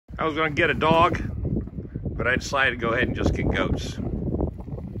I was going to get a dog, but I decided to go ahead and just get goats.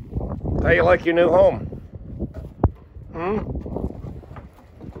 How you like your new home?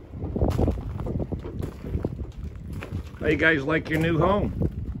 How you guys like your new home?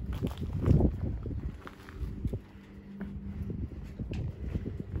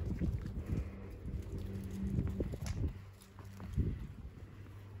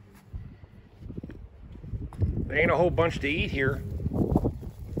 There ain't a whole bunch to eat here.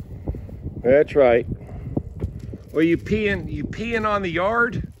 That's right. Well, you peeing on the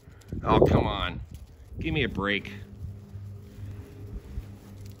yard? Oh, come on. Give me a break.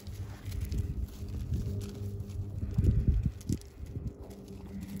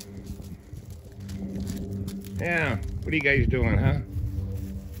 Yeah, what are you guys doing, huh?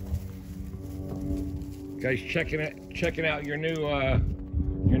 Guys checking out your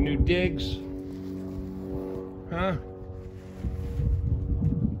new digs? Huh?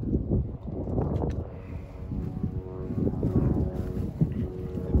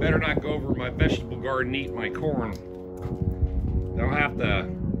 Better not go over my vegetable garden and eat my corn. I'll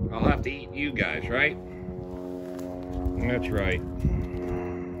have to eat you guys, right? That's right.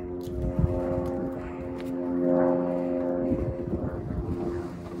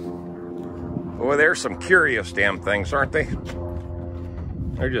 Well, there's some curious damn things, aren't they?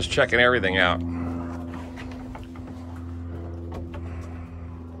 They're just checking everything out.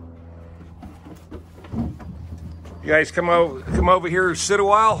 You guys come over here, sit a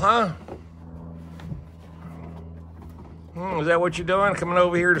while, huh? Is that what you're doing? Coming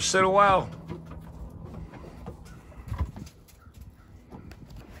over here to sit a while?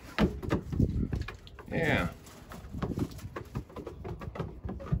 Yeah.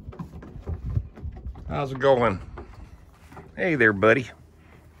 How's it going? Hey there, buddy.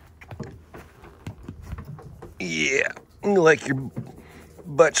 Yeah, you like your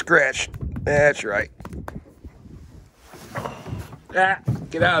butt scratched. That's right. Ah,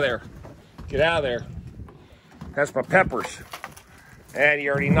 get out of there. Get out of there. That's my peppers. And you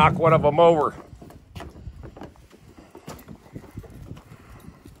already knocked one of them over.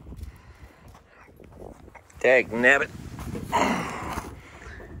 Dag nabbit.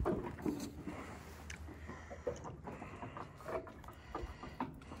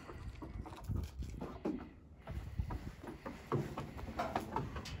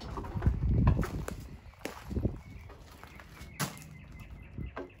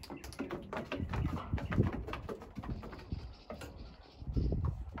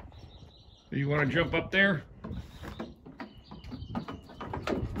 You want to jump up there?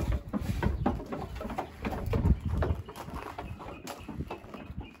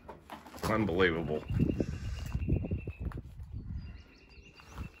 Unbelievable.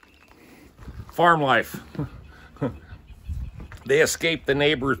 Farm life. They escaped the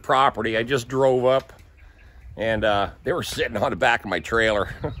neighbor's property. I just drove up and they were sitting on the back of my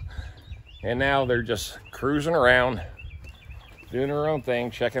trailer. And now they're just cruising around, doing their own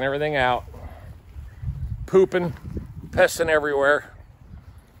thing, checking everything out. Pooping, pissing everywhere.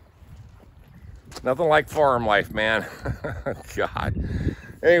 Nothing like farm life, man. God.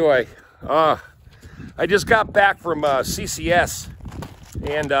 Anyway, I just got back from CCS,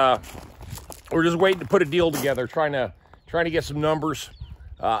 and we're just waiting to put a deal together, trying to get some numbers.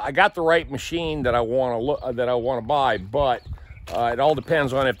 I got the right machine that I want to buy, but it all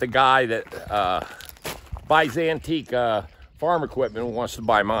depends on if the guy that buys antique farm equipment wants to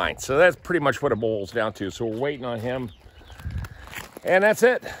buy mine. So that's pretty much what it boils down to. So we're waiting on him, and that's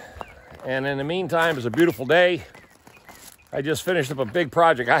it. And in the meantime, it's a beautiful day. I just finished up a big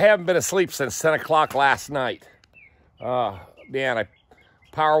project. I haven't been asleep since 10 o'clock last night. Man, I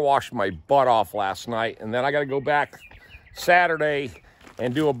power washed my butt off last night, and then I got to go back Saturday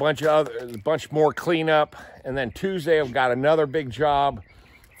and do a bunch more cleanup. And then Tuesday I've got another big job.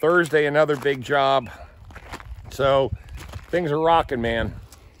 Thursday another big job. So things are rocking, man.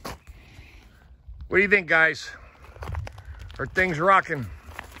 What do you think, guys? Are things rocking?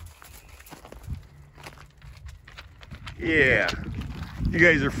 Yeah. You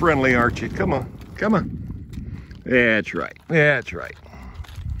guys are friendly, aren't you? Come on. Come on. That's right. That's right.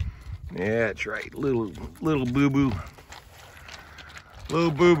 That's right. Little boo-boo.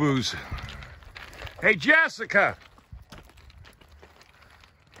 Little boo-boos. Hey, Jessica.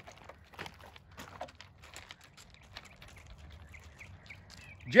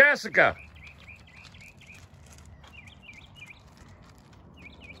 Jessica.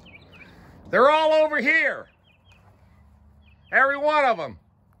 They're all over here. Every one of them.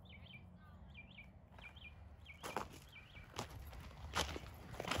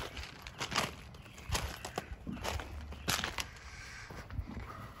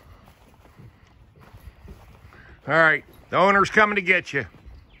 All right, the owner's coming to get you.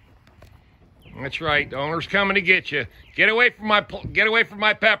 That's right, the owner's coming to get you. Get away from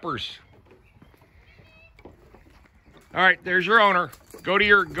my peppers. All right, there's your owner. Go to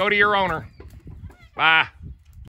your owner. Bye.